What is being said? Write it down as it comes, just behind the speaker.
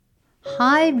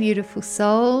Hi, beautiful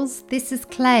souls. This is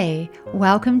Clay.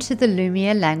 Welcome to the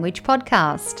Lumiere Language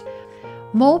Podcast.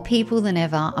 More people than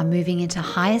ever are moving into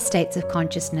higher states of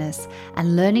consciousness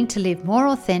and learning to live more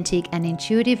authentic and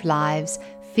intuitive lives,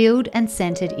 filled and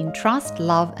centered in trust,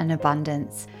 love, and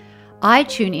abundance. I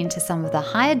tune into some of the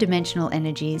higher dimensional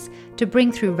energies to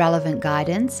bring through relevant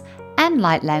guidance and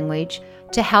light language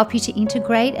to help you to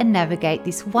integrate and navigate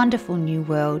this wonderful new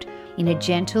world in a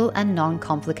gentle and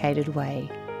non-complicated way.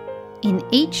 In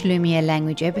each Lumiere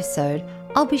language episode,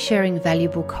 I'll be sharing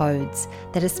valuable codes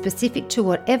that are specific to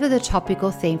whatever the topic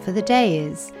or theme for the day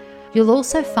is. You'll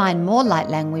also find more light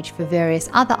language for various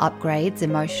other upgrades,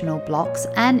 emotional blocks,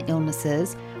 and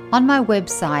illnesses on my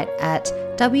website at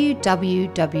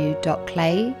www.clay.com.au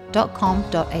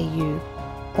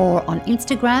or on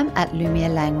Instagram at Lumiere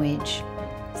Language.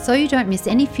 So you don't miss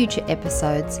any future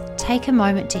episodes, take a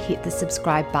moment to hit the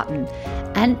subscribe button.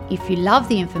 And if you love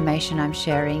the information I'm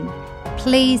sharing,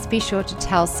 please be sure to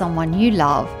tell someone you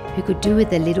love who could do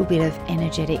with a little bit of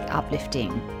energetic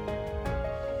uplifting.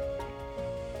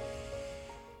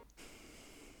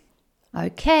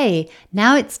 Okay,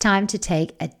 now it's time to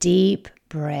take a deep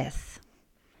breath.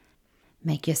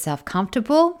 Make yourself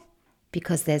comfortable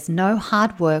because there's no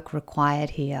hard work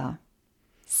required here.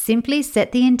 Simply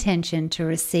set the intention to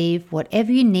receive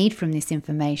whatever you need from this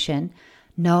information,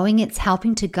 knowing it's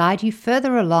helping to guide you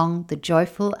further along the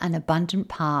joyful and abundant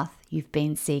path you've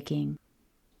been seeking.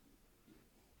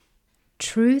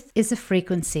 Truth is a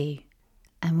frequency,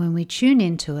 and when we tune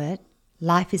into it,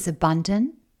 life is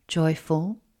abundant,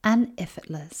 joyful, and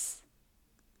effortless.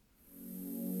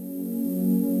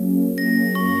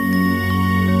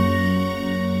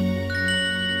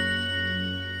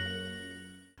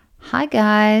 Hi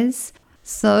guys,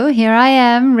 so here I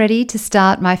am ready to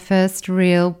start my first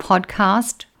real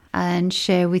podcast and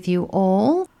share with you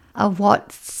all of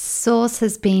what Source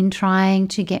has been trying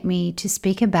to get me to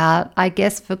speak about, I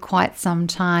guess for quite some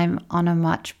time on a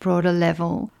much broader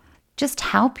level. Just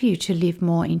help you to live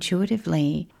more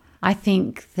intuitively. I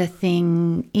think the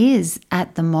thing is,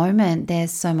 at the moment,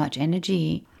 there's so much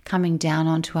energy coming down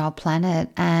onto our planet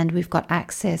and we've got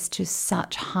access to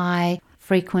such high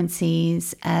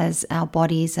frequencies as our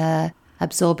bodies are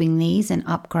absorbing these and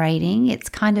upgrading. It's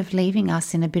kind of leaving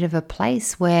us in a bit of a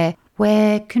place where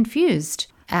we're confused.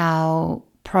 Our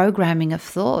programming of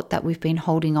thought that we've been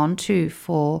holding on to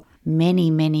for many,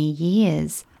 many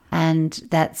years and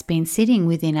that's been sitting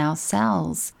within our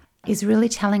cells is really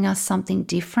telling us something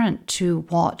different to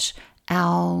what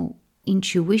our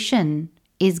intuition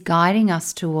is guiding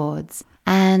us towards.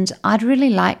 And I'd really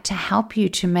like to help you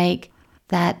to make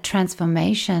that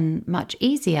transformation much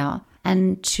easier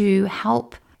and to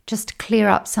help just clear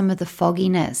up some of the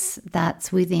fogginess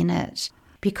that's within it.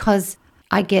 Because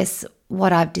I guess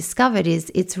what I've discovered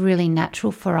is it's really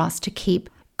natural for us to keep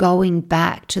going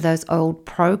back to those old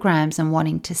programs and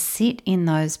wanting to sit in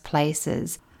those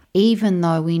places, even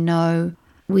though we know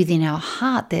within our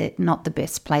heart they're not the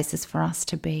best places for us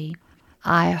to be.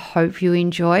 I hope you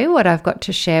enjoy what I've got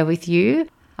to share with you.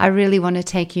 I really want to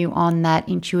take you on that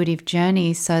intuitive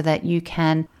journey so that you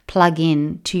can plug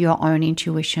in to your own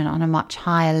intuition on a much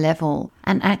higher level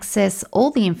and access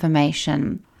all the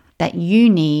information that you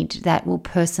need that will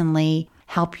personally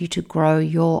help you to grow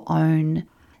your own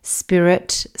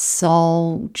spirit,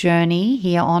 soul journey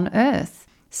here on earth.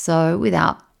 So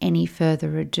without any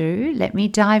further ado, let me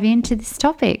dive into this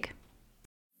topic.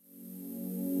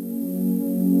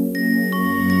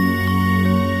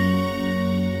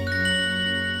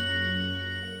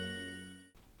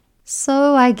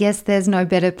 So I guess there's no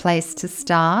better place to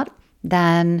start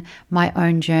than my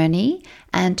own journey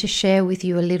and to share with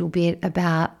you a little bit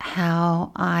about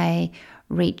how I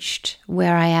reached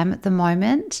where I am at the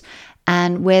moment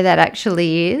and where that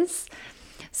actually is.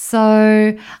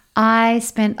 So I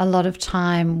spent a lot of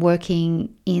time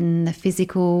working in the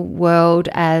physical world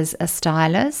as a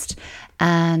stylist,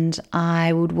 and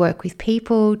I would work with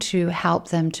people to help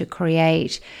them to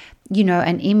create,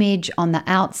 an image on the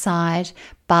outside,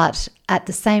 but at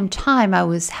the same time, I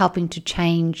was helping to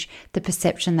change the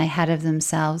perception they had of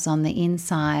themselves on the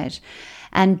inside.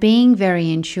 And being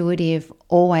very intuitive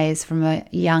always from a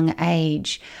young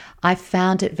age, I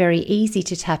found it very easy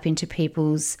to tap into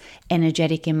people's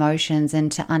energetic emotions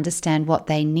and to understand what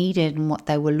they needed and what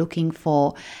they were looking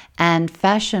for. And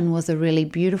fashion was a really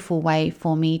beautiful way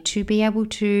for me to be able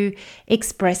to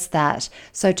express that.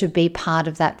 So to be part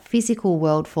of that physical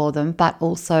world for them, but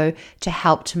also to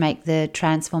help to make the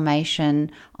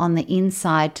transformation on the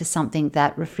inside to something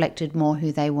that reflected more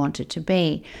who they wanted to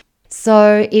be.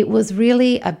 So it was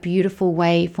really a beautiful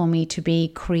way for me to be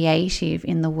creative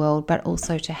in the world, but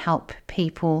also to help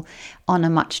people on a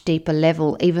much deeper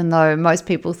level, even though most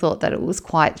people thought that it was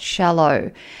quite shallow.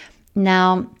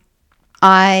 Now,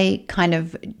 I kind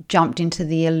of jumped into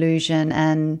the illusion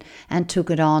and took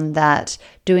it on that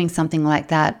doing something like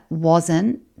that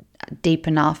wasn't deep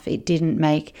enough. It didn't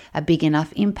make a big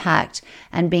enough impact.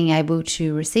 And being able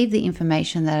to receive the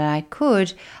information that I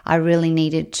could, I really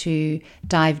needed to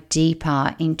dive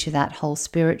deeper into that whole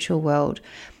spiritual world.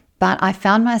 But I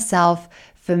found myself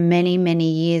for many, many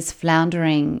years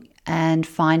floundering and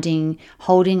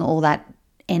holding all that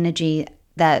energy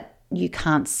that you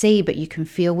can't see, but you can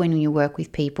feel when you work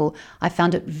with people. I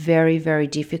found it very, very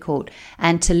difficult.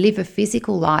 And to live a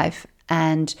physical life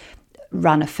and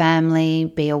run a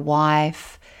family, be a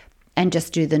wife, and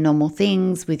just do the normal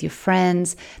things with your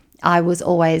friends, I was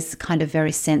always kind of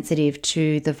very sensitive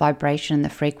to the vibration and the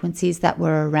frequencies that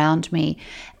were around me.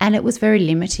 And it was very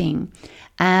limiting.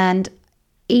 And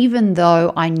even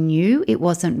though I knew it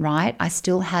wasn't right, I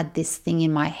still had this thing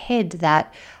in my head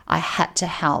that I had to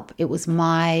help. It was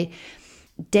my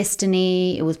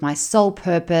destiny, it was my sole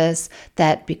purpose,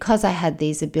 that because I had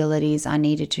these abilities, I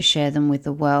needed to share them with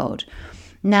the world.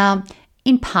 Now,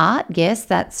 in part, yes,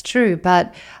 that's true,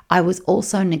 but I was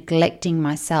also neglecting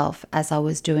myself as I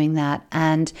was doing that.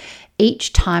 And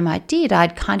each time I did,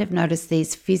 I'd kind of notice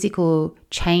these physical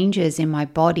changes in my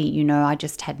body. I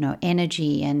just had no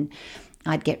energy and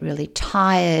I'd get really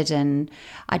tired and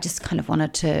I just kind of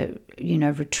wanted to,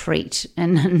 retreat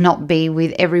and not be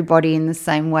with everybody in the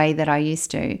same way that I used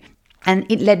to.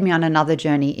 And it led me on another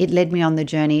journey. It led me on the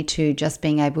journey to just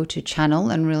being able to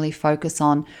channel and really focus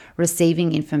on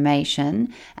receiving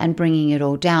information and bringing it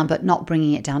all down, but not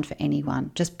bringing it down for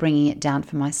anyone, just bringing it down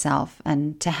for myself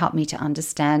and to help me to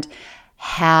understand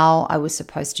how I was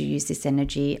supposed to use this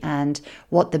energy and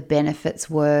what the benefits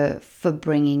were for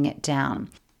bringing it down.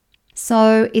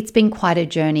 So it's been quite a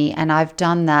journey, and I've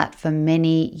done that for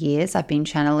many years. I've been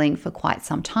channeling for quite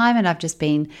some time, and I've just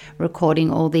been recording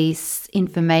all these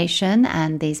information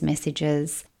and these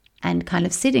messages and kind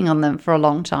of sitting on them for a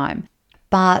long time.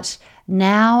 But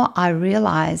now I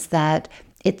realize that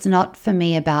it's not for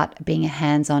me about being a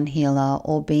hands-on healer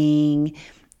or being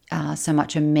so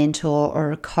much a mentor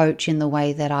or a coach in the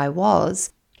way that I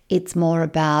was. It's more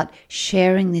about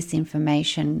sharing this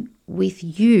information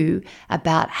with you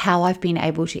about how I've been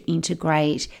able to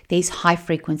integrate these high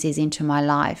frequencies into my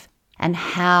life and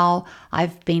how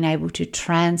I've been able to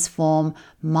transform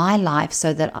my life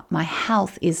so that my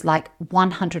health is like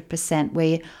 100%,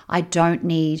 where I don't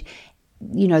need,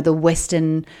 the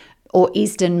Western or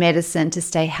Eastern medicine to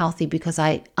stay healthy, because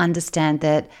I understand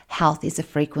that health is a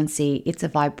frequency, it's a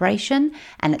vibration,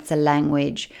 and it's a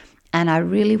language. And I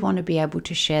really want to be able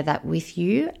to share that with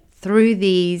you through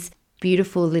these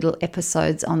beautiful little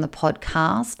episodes on the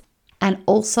podcast, and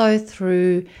also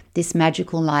through this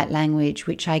magical light language,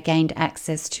 which I gained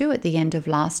access to at the end of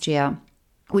last year,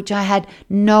 which I had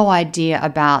no idea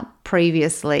about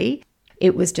previously.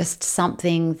 It was just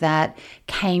something that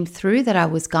came through, that I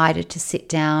was guided to sit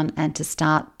down and to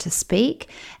start to speak.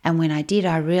 And when I did,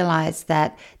 I realized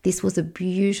that this was a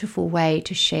beautiful way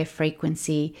to share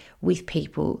frequency with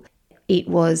people. It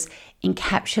was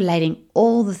encapsulating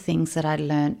all the things that I'd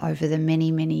learned over the many,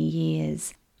 many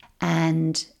years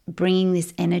and bringing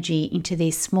this energy into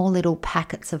these small little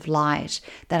packets of light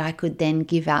that I could then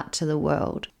give out to the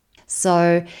world.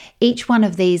 So each one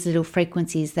of these little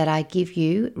frequencies that I give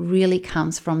you really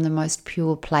comes from the most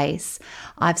pure place.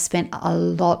 I've spent a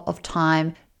lot of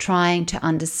time trying to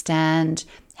understand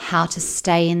how to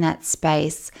stay in that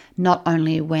space, not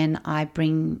only when I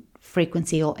bring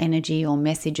frequency or energy or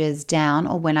messages down,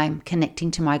 or when I'm connecting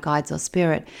to my guides or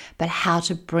spirit, but how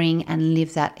to bring and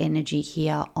live that energy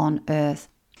here on earth.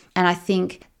 And I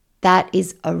think that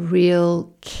is a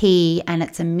real key, and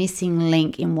it's a missing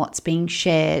link in what's being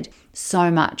shared so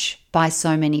much by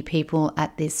so many people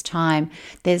at this time.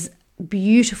 There's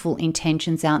beautiful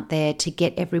intentions out there to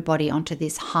get everybody onto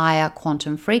this higher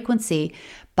quantum frequency,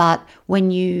 but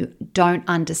when you don't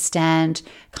understand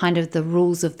kind of the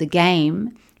rules of the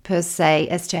game per se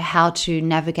as to how to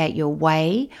navigate your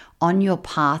way on your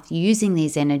path using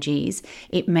these energies,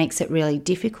 it makes it really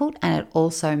difficult, and it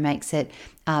also makes it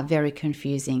very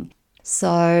confusing.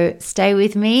 So stay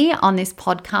with me on this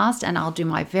podcast, and I'll do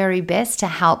my very best to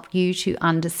help you to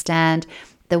understand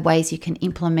the ways you can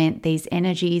implement these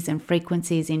energies and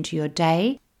frequencies into your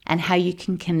day, and how you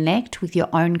can connect with your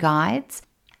own guides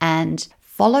and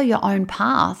follow your own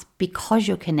path because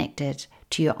you're connected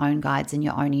to your own guides and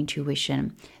your own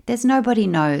intuition. There's nobody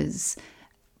knows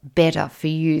better for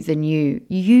you than you.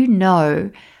 You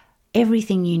know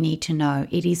everything you need to know.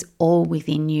 It is all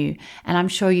within you. And I'm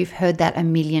sure you've heard that a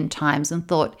million times and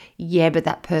thought, yeah, but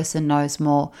that person knows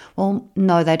more. Well,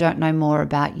 no, they don't know more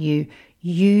about you.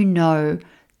 You know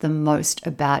the most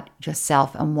about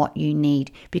yourself and what you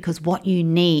need, because what you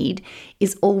need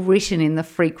is all written in the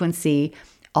frequency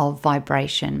of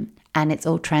vibration, and it's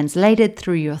all translated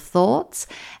through your thoughts,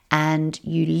 and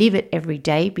you live it every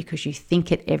day because you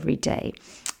think it every day.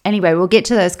 Anyway, we'll get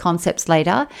to those concepts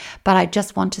later, but I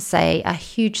just want to say a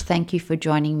huge thank you for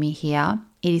joining me here.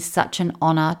 It is such an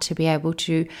honor to be able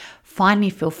to finally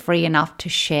feel free enough to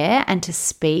share and to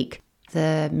speak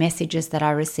the messages that I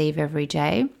receive every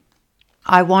day.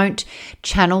 I won't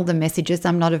channel the messages.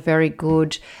 I'm not a very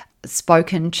good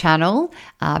spoken channel,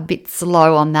 a bit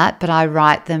slow on that, but I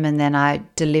write them and then I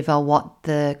deliver what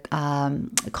the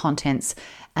contents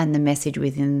and the message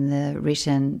within the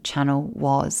written channel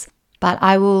was. But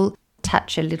I will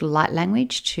attach a little light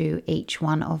language to each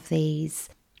one of these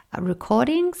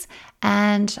recordings,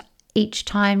 and each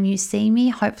time you see me,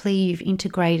 hopefully you've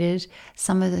integrated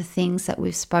some of the things that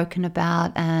we've spoken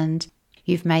about and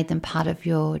you've made them part of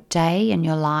your day and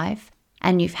your life,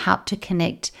 and you've helped to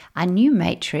connect a new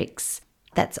matrix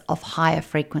that's of higher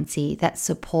frequency that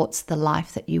supports the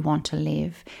life that you want to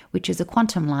live, which is a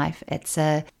quantum life. It's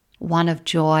a one of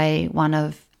joy, one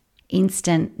of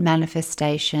instant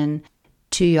manifestation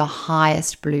to your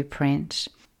highest blueprint.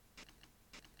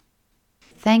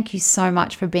 Thank you so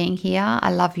much for being here.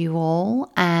 I love you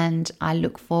all, and I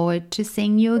look forward to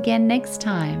seeing you again next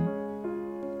time.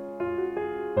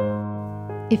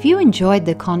 If you enjoyed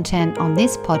the content on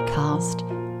this podcast,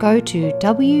 go to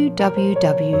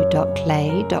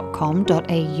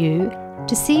www.clay.com.au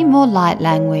to see more light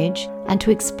language and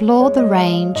to explore the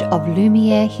range of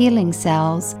Lumiere healing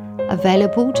cells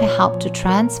available to help to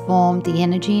transform the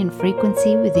energy and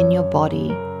frequency within your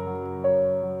body.